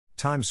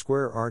Times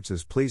Square Arts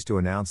is pleased to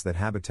announce that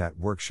Habitat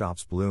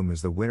Workshops Bloom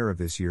is the winner of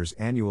this year's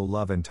annual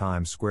Love in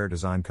Times Square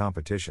Design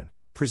Competition,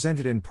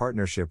 presented in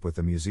partnership with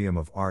the Museum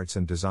of Arts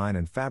and Design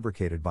and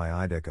fabricated by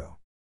iDeco.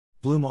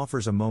 Bloom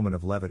offers a moment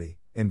of levity,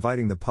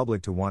 inviting the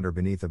public to wander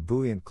beneath a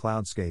buoyant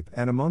cloudscape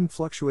and among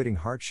fluctuating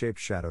heart-shaped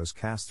shadows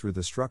cast through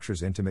the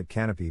structure's intimate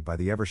canopy by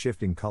the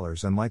ever-shifting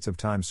colors and lights of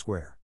Times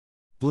Square.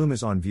 Bloom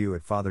is on view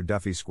at Father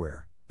Duffy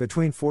Square,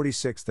 between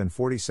 46th and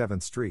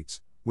 47th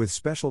Streets, with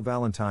special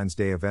Valentine's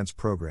Day events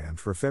programmed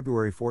for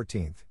February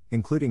 14th,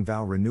 including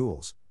vow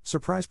renewals,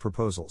 surprise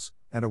proposals,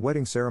 and a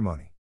wedding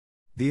ceremony.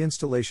 The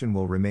installation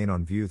will remain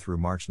on view through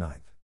March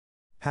 9th.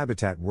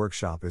 Habitat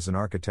Workshop is an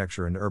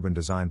architecture and urban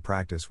design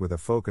practice with a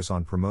focus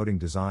on promoting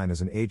design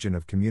as an agent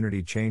of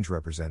community change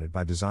represented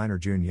by designer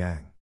Jun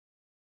Yang.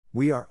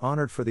 We are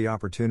honored for the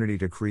opportunity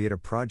to create a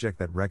project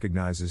that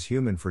recognizes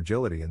human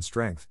fragility and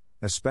strength,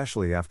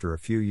 especially after a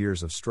few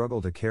years of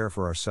struggle to care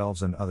for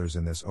ourselves and others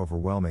in this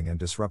overwhelming and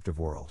disruptive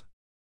world.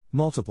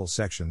 Multiple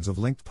sections of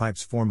linked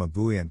pipes form a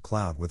buoyant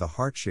cloud with a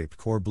heart-shaped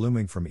core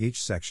blooming from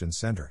each section's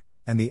center,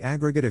 and the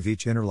aggregate of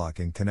each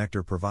interlocking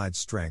connector provides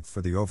strength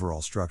for the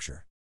overall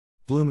structure.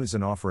 Bloom is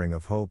an offering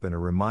of hope and a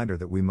reminder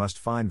that we must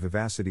find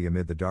vivacity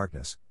amid the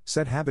darkness,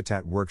 said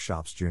Habitat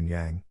Workshops Jun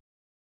Yang.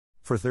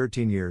 For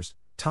 13 years,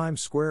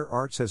 Times Square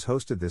Arts has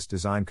hosted this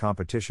design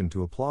competition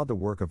to applaud the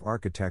work of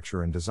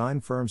architecture and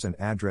design firms and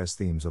address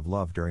themes of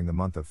love during the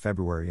month of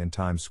February in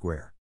Times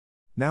Square.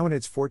 Now in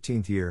its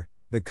 14th year,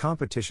 the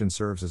competition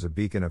serves as a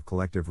beacon of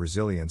collective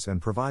resilience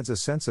and provides a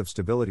sense of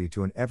stability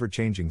to an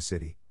ever-changing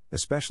city,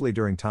 especially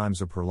during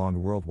times of prolonged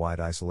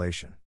worldwide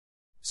isolation.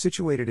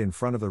 Situated in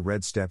front of the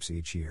Red Steps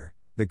each year,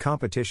 the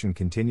competition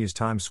continues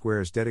Times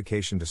Square's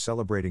dedication to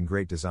celebrating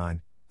great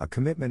design, a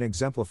commitment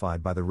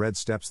exemplified by the Red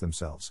Steps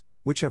themselves,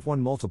 which have won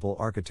multiple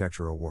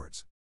architecture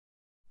awards.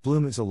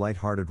 Bloom is a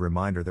light-hearted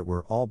reminder that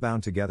we're all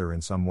bound together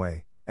in some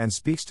way, and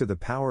speaks to the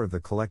power of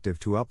the collective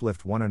to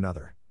uplift one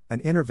another,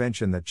 an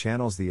intervention that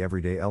channels the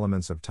everyday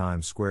elements of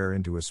Times Square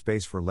into a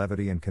space for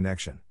levity and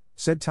connection,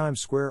 said Times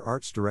Square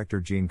Arts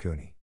Director Gene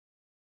Cooney.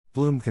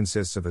 Bloom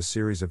consists of a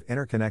series of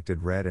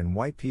interconnected red and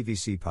white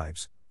PVC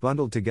pipes,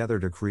 bundled together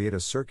to create a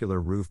circular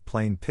roof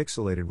plane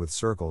pixelated with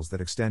circles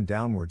that extend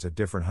downwards at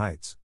different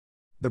heights.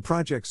 The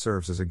project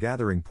serves as a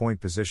gathering point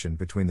positioned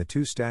between the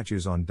two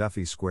statues on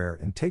Duffy Square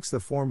and takes the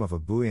form of a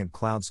buoyant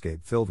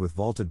cloudscape filled with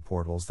vaulted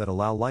portals that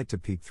allow light to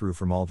peek through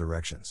from all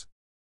directions.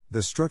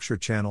 The structure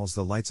channels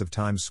the lights of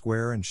Times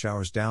Square and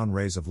showers down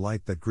rays of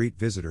light that greet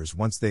visitors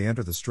once they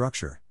enter the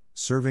structure,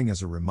 serving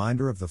as a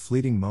reminder of the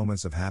fleeting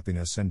moments of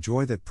happiness and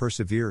joy that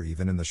persevere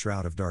even in the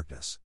shroud of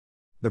darkness.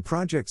 The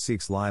project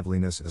seeks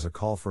liveliness as a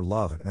call for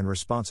love and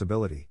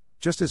responsibility,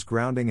 just as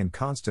grounding and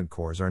constant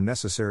cores are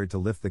necessary to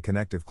lift the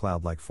connective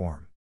cloud-like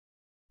form.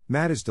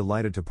 Matt is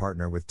delighted to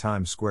partner with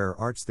Times Square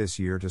Arts this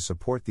year to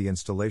support the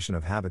installation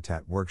of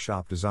Habitat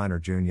Workshop designer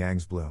Jun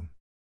Yang's Bloom.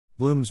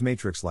 Bloom's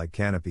matrix-like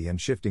canopy and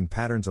shifting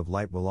patterns of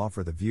light will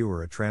offer the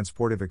viewer a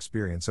transportive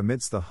experience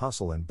amidst the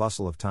hustle and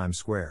bustle of Times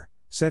Square,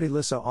 said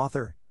Elissa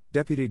Author,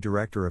 Deputy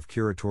Director of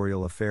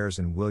Curatorial Affairs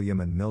and William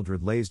and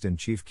Mildred Laysden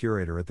Chief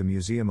Curator at the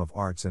Museum of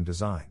Arts and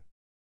Design.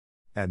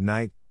 At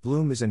night,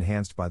 Bloom is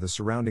enhanced by the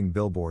surrounding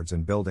billboards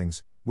and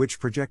buildings, which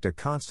project a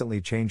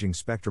constantly changing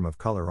spectrum of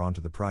color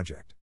onto the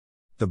project.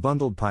 The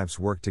bundled pipes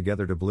work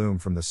together to bloom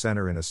from the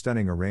center in a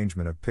stunning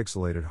arrangement of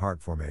pixelated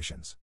heart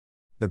formations.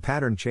 The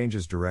pattern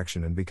changes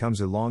direction and becomes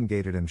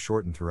elongated and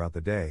shortened throughout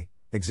the day,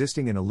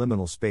 existing in a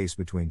liminal space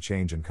between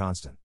change and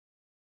constant.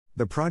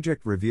 The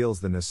project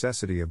reveals the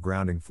necessity of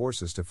grounding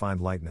forces to find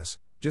lightness.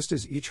 Just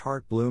as each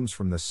heart blooms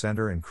from the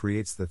center and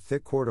creates the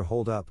thick core to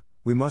hold up,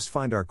 we must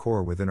find our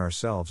core within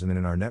ourselves and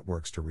in our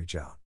networks to reach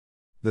out.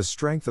 The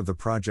strength of the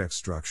project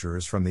structure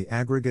is from the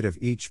aggregate of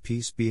each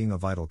piece being a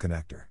vital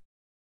connector.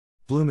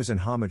 Bloom is in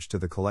homage to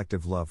the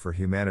collective love for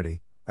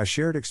humanity, a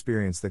shared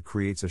experience that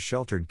creates a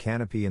sheltered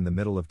canopy in the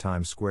middle of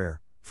Times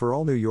Square, for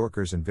all New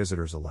Yorkers and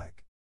visitors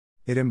alike.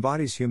 It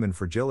embodies human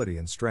fragility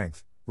and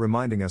strength,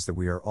 reminding us that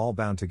we are all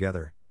bound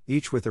together,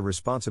 each with the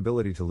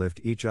responsibility to lift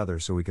each other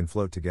so we can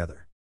float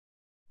together.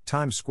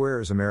 Times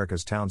Square is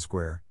America's town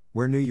square,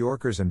 where New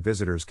Yorkers and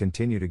visitors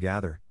continue to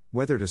gather,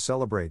 whether to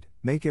celebrate,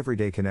 make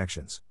everyday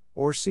connections,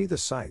 or see the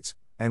sights,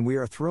 and we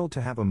are thrilled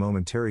to have a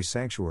momentary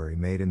sanctuary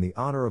made in the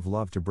honor of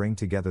love to bring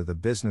together the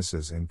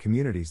businesses and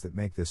communities that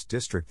make this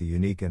district the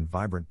unique and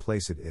vibrant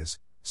place it is,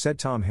 said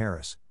Tom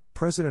Harris,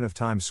 president of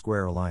Times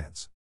Square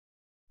Alliance.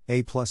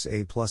 A+A+A,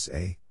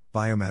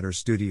 Biomatter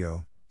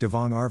Studio,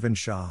 Devang Arvind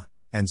Shah,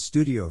 and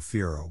Studio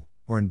Firo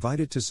were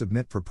invited to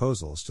submit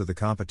proposals to the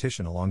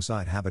competition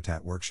alongside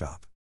Habitat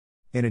Workshop.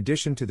 In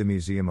addition to the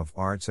Museum of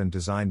Arts and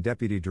Design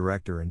Deputy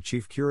Director and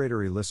Chief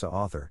Curator Elissa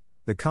Author,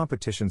 the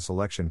competition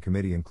selection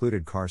committee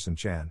included Carson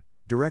Chan,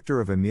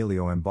 Director of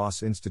Emilio M.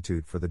 Boss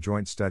Institute for the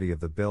Joint Study of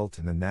the Built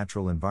and the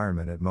Natural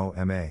Environment at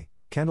MoMA,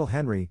 Kendall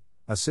Henry,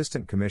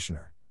 Assistant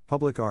Commissioner,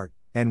 Public Art,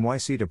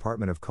 NYC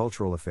Department of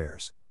Cultural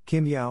Affairs,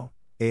 Kim Yao,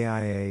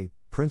 AIA,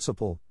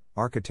 Principal,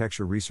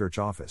 Architecture Research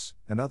Office,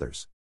 and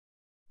others.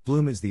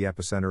 Bloom is the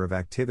epicenter of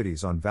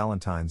activities on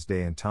Valentine's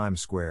Day in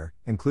Times Square,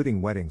 including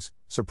weddings,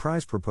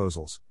 surprise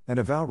proposals, and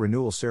a vow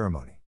renewal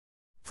ceremony.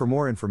 For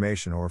more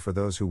information or for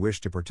those who wish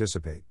to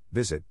participate,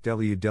 visit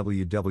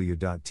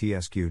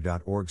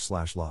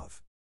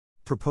www.tsq.org/love.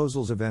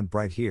 Proposals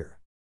Eventbrite here.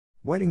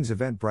 Weddings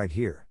Eventbrite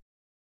here.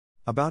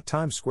 About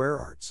Times Square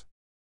Arts.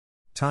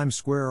 Times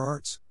Square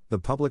Arts, the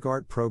public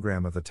art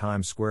program of the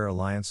Times Square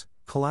Alliance,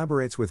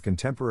 collaborates with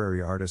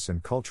contemporary artists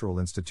and cultural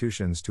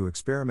institutions to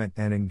experiment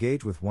and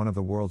engage with one of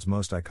the world's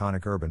most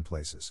iconic urban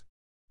places.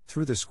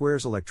 Through the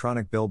square's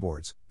electronic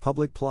billboards,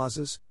 public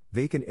plazas,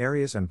 vacant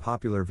areas and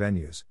popular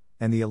venues,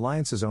 and the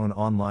Alliance's own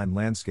online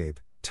landscape,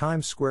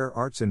 Times Square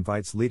Arts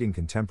invites leading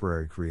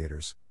contemporary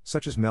creators,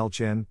 such as Mel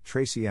Chen,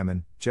 Tracy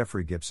Emin,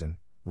 Jeffrey Gibson,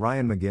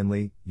 Ryan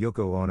McGinley,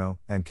 Yoko Ono,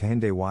 and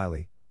Kehinde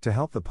Wiley, to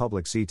help the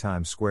public see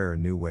Times Square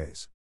in new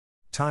ways.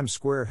 Times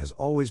Square has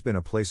always been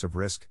a place of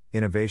risk,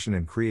 innovation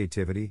and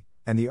creativity,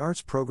 and the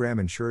arts program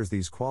ensures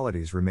these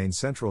qualities remain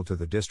central to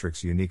the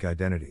district's unique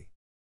identity.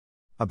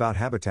 About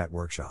Habitat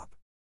Workshop.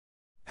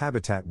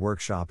 Habitat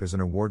Workshop is an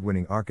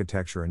award-winning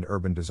architecture and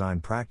urban design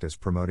practice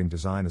promoting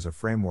design as a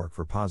framework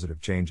for positive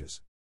changes.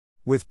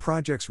 With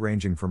projects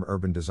ranging from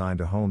urban design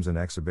to homes and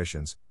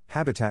exhibitions,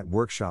 Habitat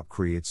Workshop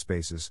creates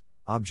spaces,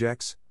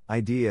 objects,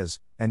 ideas,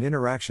 and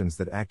interactions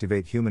that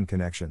activate human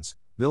connections,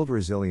 build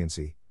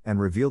resiliency, and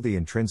reveal the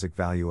intrinsic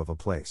value of a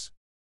place.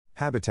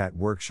 Habitat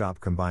Workshop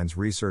combines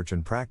research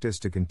and practice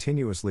to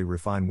continuously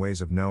refine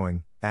ways of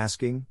knowing,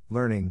 asking,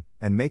 learning,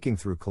 and making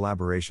through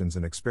collaborations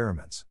and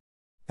experiments.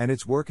 And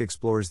its work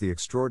explores the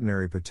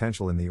extraordinary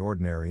potential in the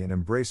ordinary and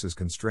embraces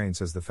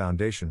constraints as the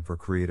foundation for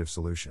creative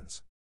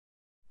solutions.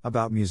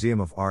 About Museum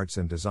of Arts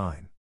and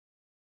Design.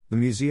 The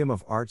Museum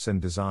of Arts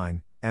and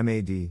Design,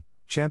 MAD,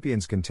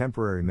 champions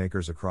contemporary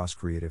makers across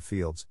creative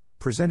fields,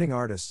 presenting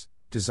artists,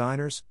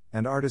 designers,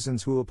 and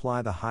artisans who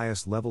apply the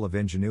highest level of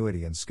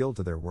ingenuity and skill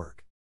to their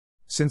work.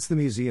 Since the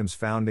museum's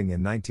founding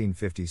in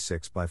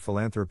 1956 by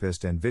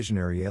philanthropist and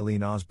visionary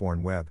Aileen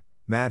Osborne Webb,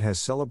 MAD has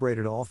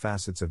celebrated all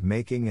facets of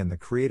making and the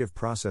creative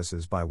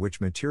processes by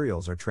which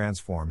materials are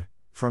transformed,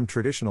 from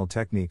traditional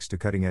techniques to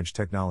cutting-edge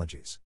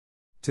technologies.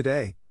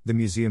 Today, the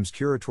museum's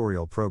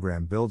curatorial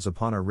program builds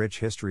upon a rich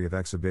history of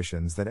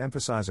exhibitions that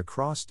emphasize a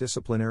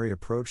cross-disciplinary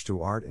approach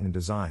to art and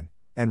design,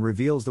 and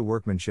reveals the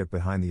workmanship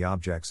behind the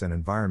objects and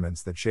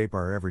environments that shape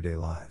our everyday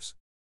lives.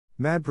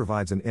 MAD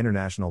provides an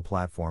international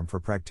platform for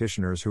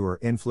practitioners who are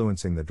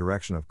influencing the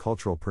direction of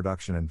cultural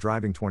production and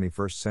driving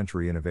 21st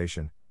century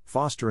innovation,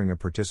 fostering a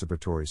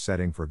participatory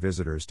setting for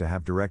visitors to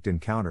have direct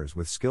encounters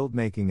with skilled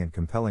making and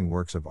compelling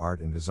works of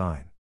art and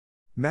design.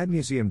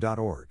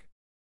 madmuseum.org.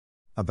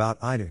 About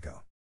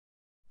IDECO.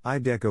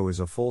 IDECO is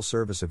a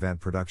full-service event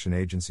production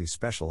agency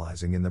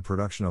specializing in the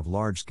production of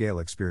large-scale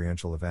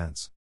experiential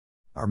events.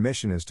 Our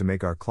mission is to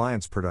make our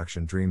clients'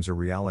 production dreams a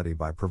reality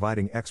by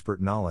providing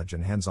expert knowledge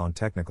and hands-on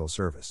technical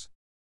service.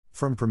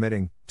 From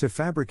permitting, to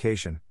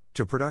fabrication,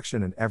 to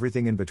production and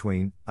everything in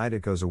between,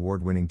 IDECO's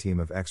award-winning team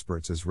of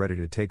experts is ready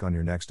to take on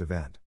your next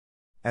event.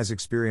 As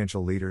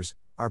experiential leaders,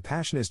 our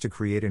passion is to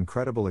create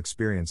incredible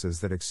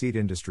experiences that exceed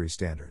industry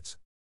standards.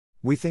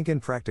 We think in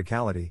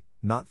practicality,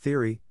 not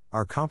theory.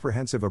 Our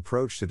comprehensive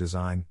approach to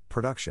design,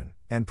 production,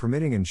 and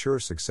permitting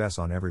ensures success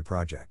on every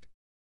project.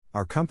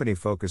 Our company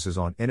focuses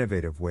on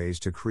innovative ways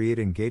to create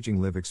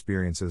engaging live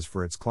experiences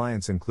for its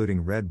clients,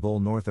 including Red Bull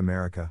North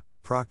America,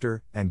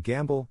 Procter &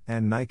 Gamble,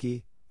 and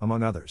Nike,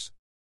 among others.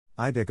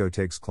 IDECO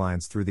takes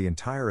clients through the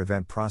entire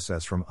event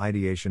process from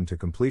ideation to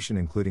completion,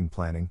 including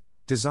planning,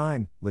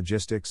 design,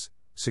 logistics,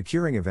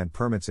 securing event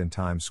permits in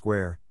Times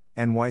Square,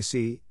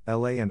 NYC,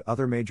 LA and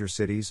other major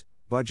cities,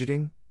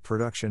 budgeting,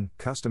 production,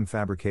 custom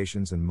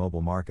fabrications and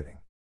mobile marketing.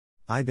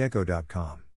 IDECO.com